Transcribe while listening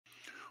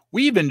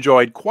We've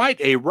enjoyed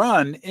quite a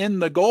run in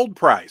the gold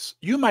price.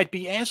 You might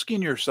be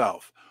asking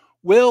yourself,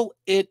 will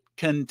it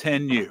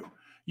continue?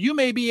 You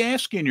may be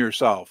asking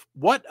yourself,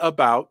 what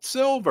about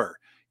silver?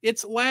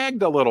 It's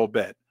lagged a little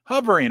bit,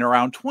 hovering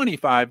around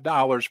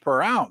 $25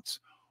 per ounce.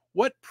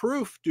 What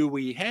proof do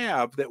we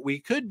have that we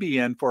could be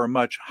in for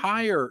much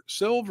higher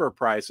silver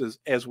prices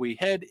as we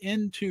head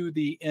into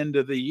the end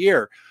of the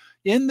year?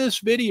 In this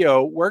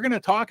video, we're going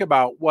to talk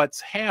about what's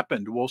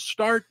happened. We'll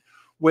start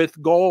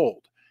with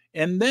gold.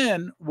 And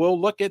then we'll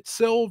look at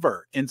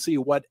silver and see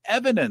what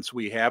evidence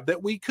we have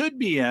that we could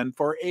be in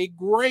for a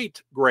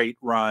great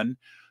run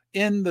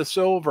in the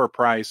silver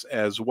price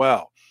as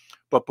well.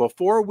 But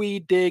before we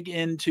dig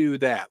into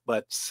that,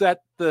 let's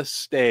set the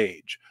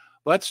stage.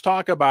 Let's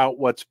talk about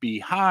what's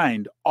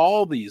behind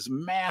all these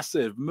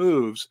massive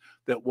moves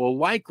that we'll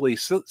likely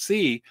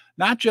see,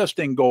 not just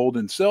in gold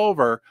and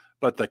silver,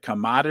 but the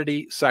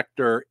commodity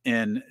sector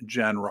in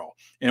general.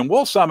 And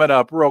we'll sum it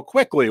up real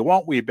quickly,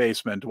 won't we,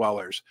 basement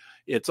dwellers?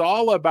 It's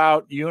all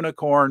about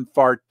unicorn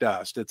fart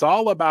dust. It's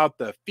all about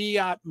the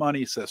fiat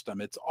money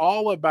system. It's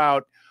all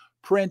about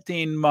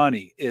printing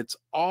money. It's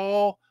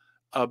all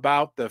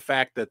about the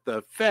fact that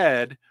the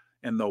Fed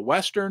and the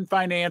Western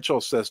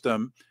financial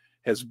system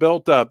has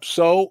built up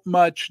so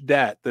much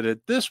debt that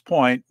at this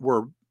point,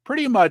 we're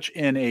pretty much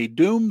in a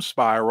doom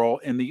spiral,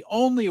 and the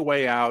only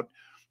way out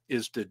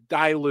is to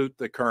dilute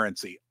the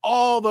currency.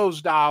 All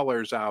those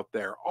dollars out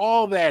there,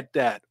 all that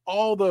debt,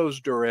 all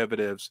those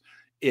derivatives,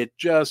 it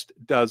just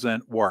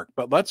doesn't work.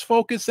 But let's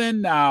focus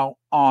in now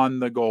on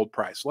the gold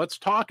price. Let's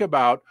talk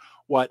about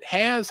what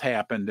has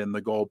happened in the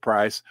gold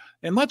price,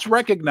 and let's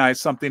recognize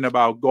something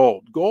about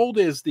gold. Gold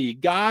is the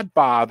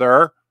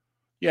godfather,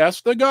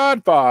 yes, the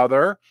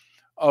godfather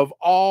of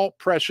all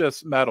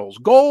precious metals.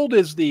 Gold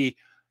is the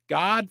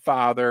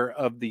godfather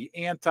of the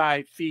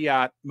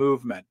anti-fiat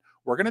movement.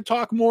 We're going to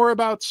talk more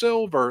about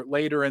silver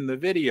later in the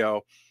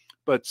video,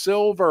 but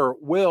silver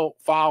will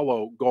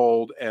follow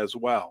gold as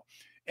well.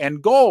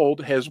 And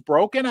gold has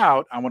broken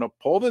out. I'm going to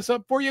pull this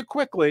up for you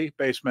quickly,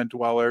 basement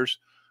dwellers.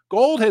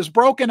 Gold has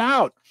broken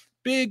out.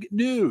 Big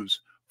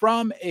news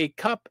from a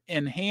cup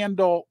and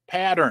handle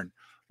pattern.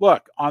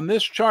 Look, on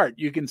this chart,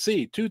 you can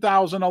see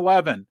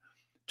 2011,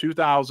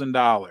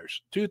 $2,000.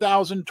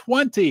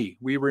 2020,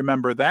 we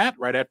remember that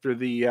right after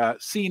the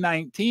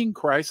C-19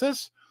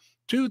 crisis.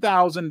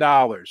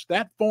 $2,000.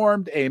 That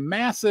formed a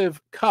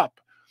massive cup.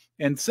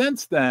 And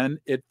since then,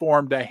 it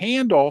formed a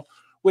handle,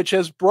 which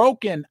has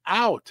broken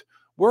out.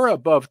 We're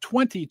above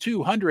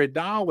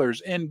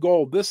 $2,200 in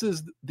gold. This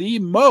is the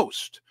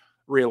most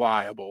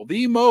reliable,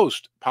 the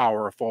most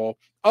powerful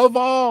of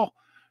all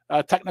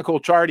technical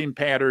charting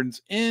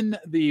patterns in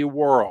the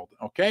world.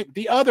 Okay.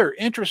 The other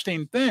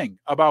interesting thing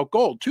about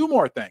gold, two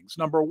more things.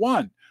 Number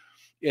one,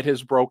 it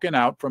has broken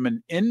out from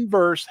an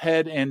inverse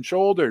head and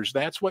shoulders.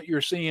 That's what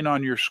you're seeing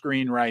on your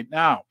screen right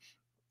now.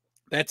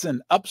 That's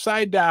an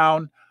upside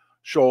down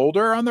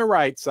shoulder on the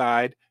right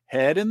side,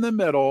 head in the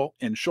middle,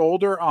 and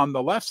shoulder on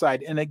the left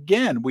side. And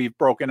again, we've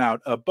broken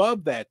out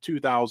above that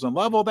 2000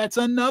 level. That's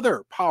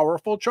another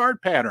powerful chart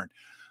pattern.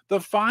 The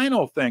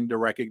final thing to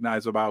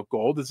recognize about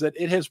gold is that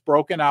it has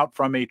broken out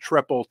from a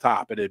triple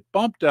top. It had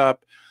bumped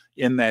up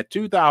in that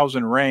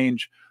 2000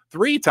 range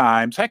 3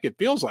 times, heck, it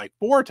feels like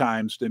 4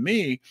 times to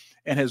me,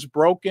 and has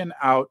broken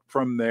out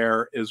from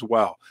there as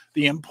well.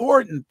 The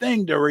important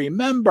thing to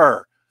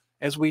remember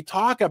as we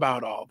talk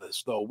about all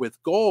this, though, with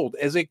gold,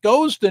 as it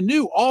goes to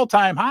new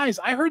all-time highs,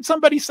 I heard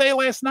somebody say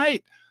last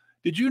night,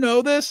 did you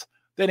know this?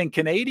 That in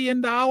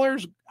Canadian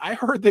dollars, I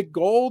heard that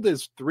gold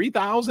is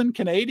 3,000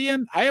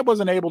 Canadian. I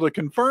wasn't able to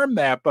confirm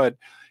that, but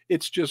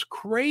it's just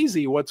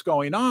crazy what's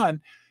going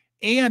on.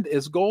 And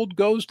as gold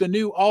goes to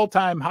new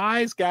all-time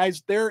highs,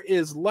 guys, there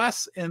is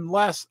less and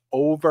less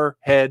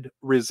overhead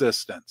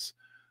resistance.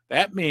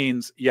 That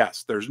means,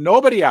 yes, there's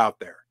nobody out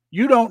there.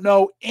 You don't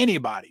know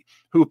anybody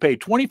who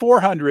paid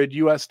 $2,400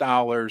 US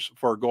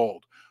for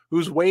gold,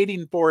 who's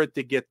waiting for it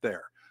to get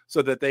there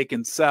so that they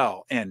can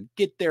sell and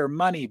get their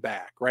money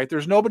back, right?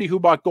 There's nobody who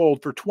bought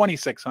gold for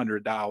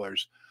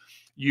 $2,600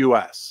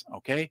 US,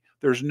 okay?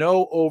 There's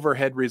no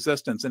overhead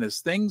resistance. And as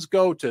things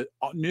go to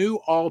new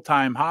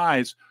all-time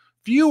highs,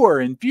 fewer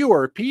and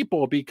fewer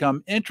people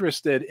become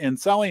interested in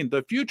selling.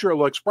 The future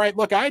looks bright.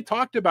 Look, I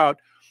talked about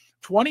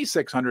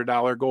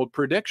 $2,600 gold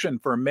prediction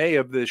for May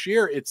of this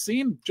year. It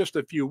seemed just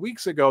a few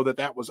weeks ago that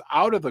that was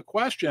out of the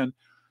question,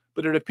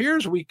 but it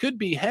appears we could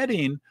be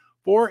heading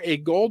for a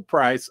gold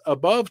price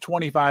above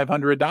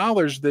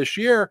 $2,500 this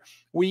year.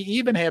 We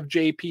even have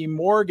JP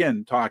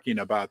Morgan talking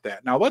about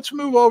that. Now let's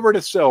move over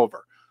to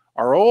silver,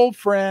 our old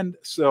friend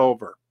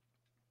silver.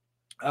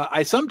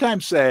 I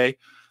sometimes say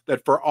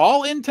that for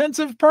all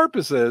intensive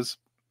purposes,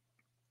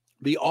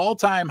 the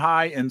all-time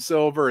high in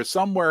silver is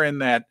somewhere in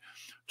that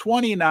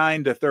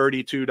 $29 to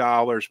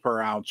 $32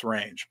 per ounce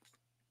range.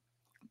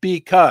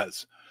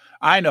 Because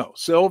I know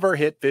silver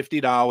hit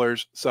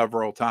 $50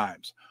 several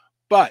times,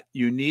 but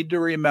you need to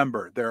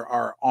remember there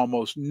are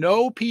almost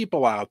no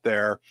people out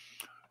there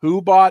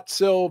who bought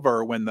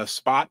silver when the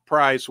spot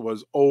price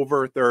was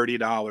over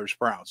 $30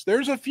 per ounce.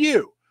 There's a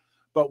few,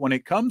 But when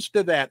it comes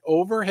to that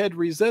overhead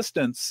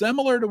resistance,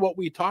 similar to what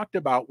we talked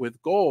about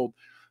with gold,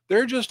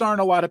 there just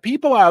aren't a lot of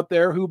people out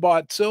there who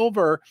bought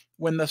silver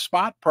when the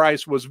spot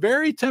price was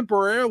very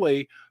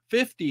temporarily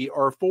 $50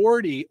 or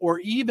 $40 or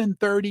even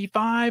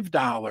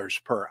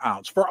 $35 per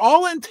ounce. For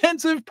all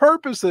intensive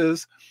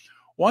purposes,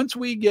 once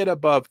we get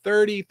above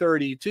 30,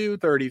 32,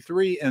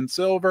 33 in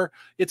silver,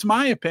 it's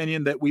my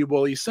opinion that we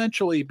will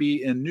essentially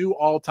be in new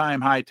all-time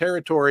high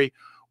territory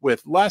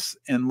with less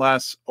and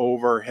less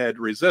overhead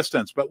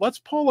resistance. But let's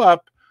pull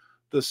up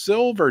the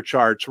silver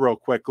charts real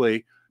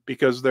quickly,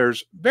 because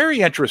there's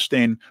very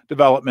interesting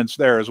developments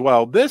there as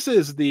well. This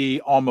is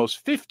the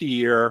almost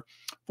 50-year,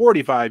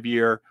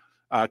 45-year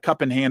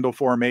cup and handle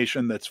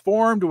formation that's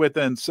formed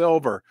within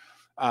silver.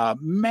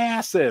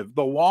 Massive.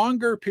 The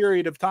longer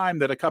period of time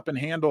that a cup and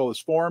handle is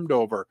formed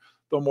over,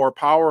 the more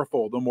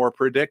powerful, the more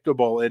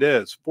predictable it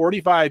is.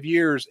 45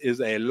 years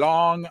is a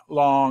long,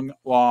 long,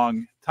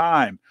 long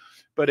time,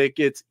 but it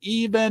gets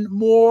even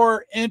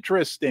more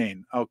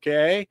interesting,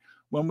 okay?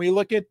 When we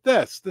look at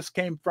this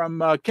came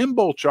from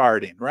Kimball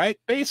charting, right?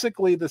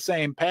 Basically the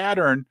same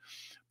pattern.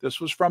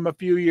 This was from a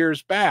few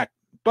years back,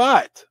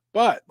 but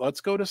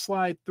let's go to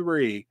slide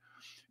 3,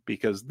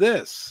 because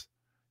this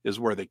is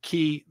where the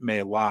key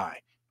may lie.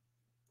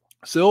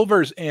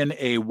 Silver's in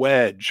a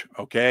wedge,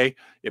 okay?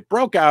 It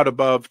broke out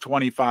above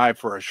 25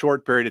 for a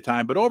short period of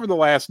time, but over the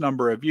last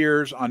number of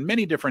years, on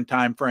many different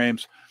time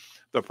frames,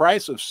 the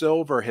price of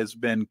silver has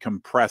been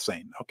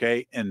compressing,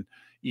 okay? And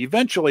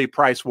eventually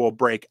price will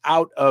break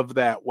out of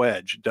that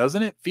wedge.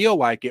 Doesn't it feel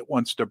like it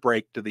wants to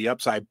break to the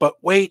upside? But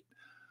wait,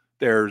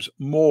 there's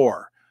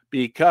more,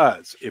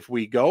 because if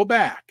we go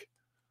back,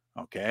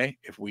 okay,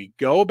 if we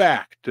go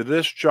back to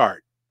this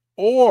chart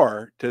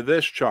or to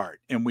this chart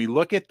and we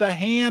look at the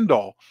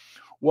handle,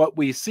 what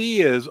we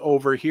see is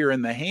over here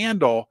in the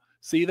handle,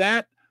 see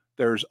that?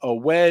 There's a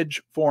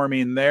wedge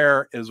forming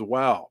there as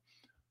well,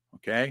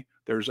 okay?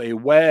 There's a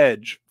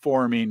wedge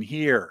forming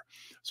here.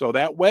 So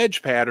that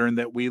wedge pattern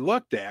that we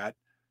looked at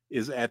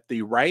is at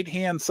the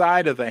right-hand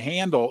side of the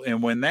handle,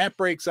 and when that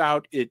breaks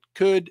out, it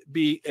could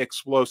be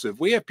explosive.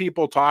 We have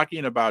people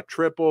talking about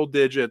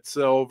triple-digit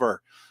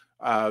silver.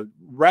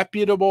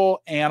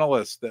 Reputable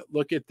analysts that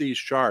look at these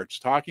charts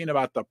talking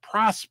about the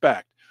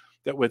prospect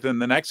that within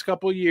the next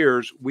couple of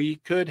years, we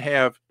could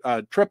have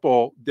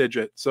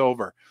triple-digit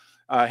silver.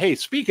 Hey,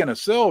 speaking of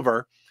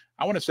silver,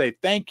 I want to say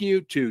thank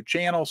you to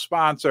channel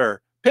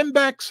sponsor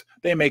Pimbex.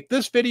 They make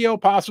this video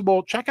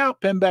possible. Check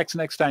out Pimbex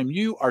next time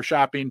you are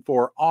shopping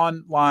for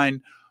online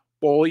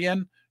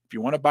bullion. If you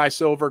want to buy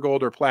silver,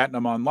 gold, or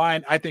platinum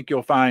online, I think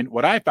you'll find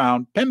what I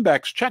found.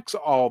 Pimbex checks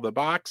all the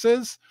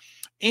boxes,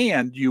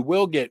 and you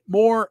will get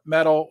more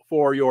metal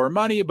for your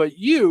money, but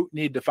you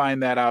need to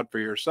find that out for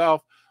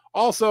yourself.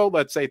 Also,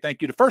 let's say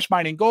thank you to First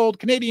Mining Gold,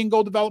 Canadian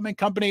gold development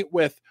company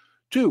with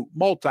 2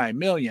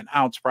 multi-million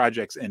ounce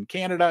projects in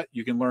Canada.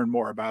 You can learn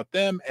more about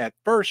them at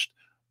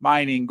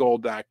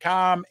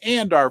firstmininggold.com,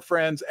 and our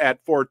friends at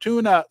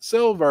Fortuna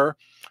Silver,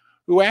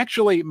 who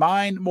actually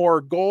mine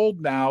more gold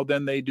now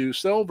than they do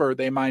silver.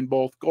 They mine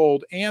both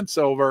gold and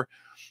silver,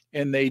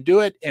 and they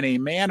do it in a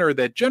manner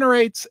that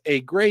generates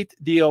a great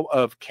deal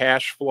of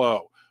cash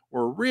flow.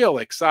 We're real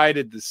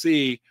excited to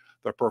see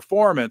the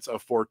performance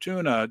of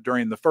Fortuna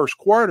during the first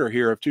quarter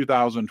here of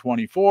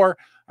 2024.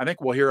 I think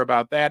we'll hear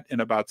about that in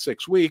about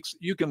 6 weeks.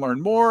 You can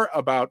learn more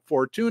about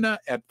Fortuna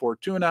at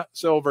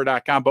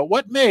fortunasilver.com. But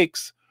what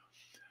makes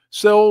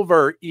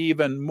silver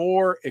even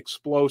more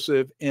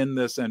explosive in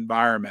this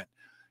environment?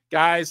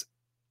 Guys,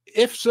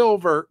 if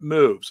silver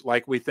moves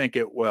like we think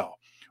it will,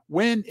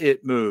 when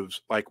it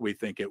moves like we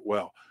think it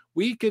will,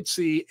 we could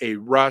see a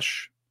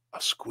rush,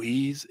 a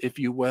squeeze, if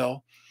you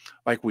will,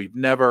 like we've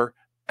never,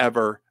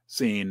 ever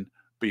seen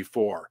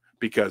before.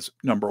 Because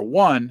number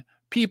one,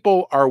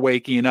 people are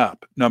waking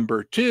up.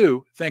 Number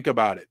two, think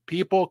about it.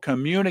 People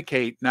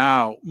communicate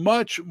now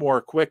much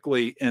more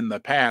quickly in the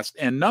past.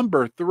 And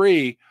number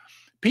three,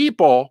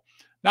 people,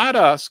 not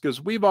us, because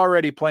we've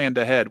already planned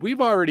ahead.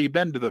 We've already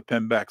been to the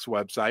Pimbex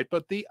website,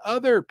 but the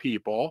other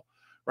people,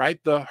 right,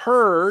 the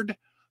herd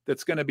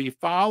that's going to be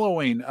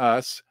following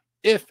us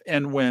if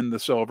and when the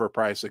silver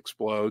price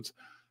explodes,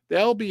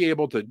 they'll be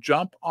able to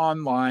jump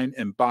online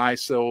and buy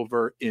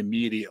silver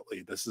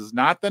immediately. This is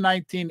not the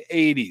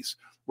 1980s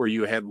where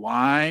you had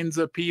lines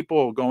of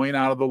people going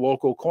out of the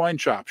local coin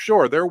shop.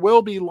 Sure, there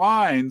will be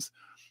lines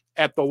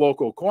at the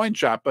local coin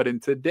shop, but in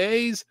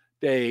today's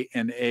day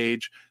and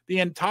age, the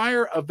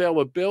entire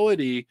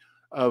availability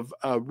of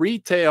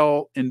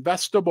retail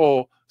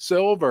investable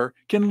silver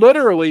can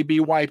literally be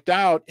wiped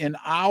out in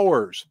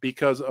hours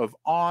because of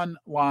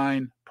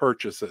online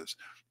purchases.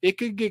 It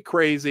could get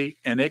crazy,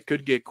 and it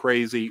could get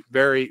crazy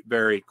very,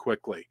 very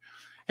quickly.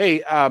 Hey,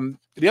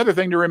 the other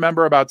thing to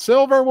remember about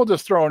silver, we'll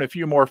just throw in a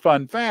few more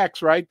fun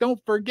facts, right?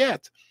 Don't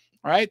forget,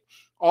 right?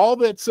 All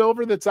that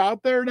silver that's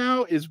out there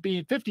now is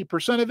being,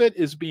 50% of it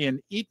is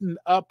being eaten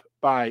up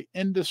by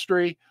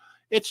industry.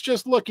 It's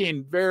just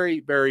looking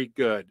very, very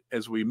good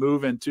as we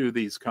move into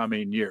these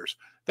coming years.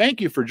 Thank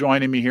you for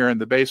joining me here in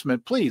the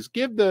basement. Please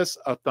give this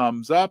a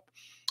thumbs up.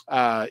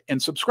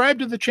 and subscribe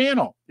to the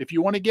channel if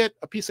you want to get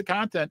a piece of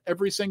content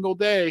every single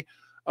day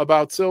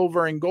about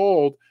silver and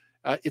gold.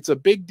 It's a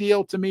big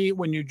deal to me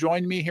when you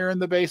join me here in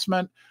the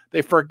basement.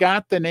 They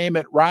forgot to name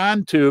it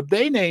RonTube.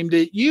 They named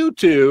it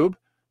YouTube.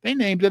 They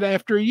named it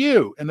after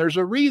you, and there's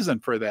a reason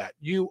for that.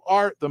 You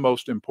are the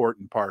most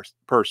important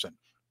person.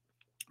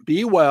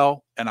 Be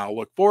well, and I'll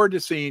look forward to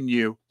seeing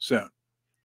you soon.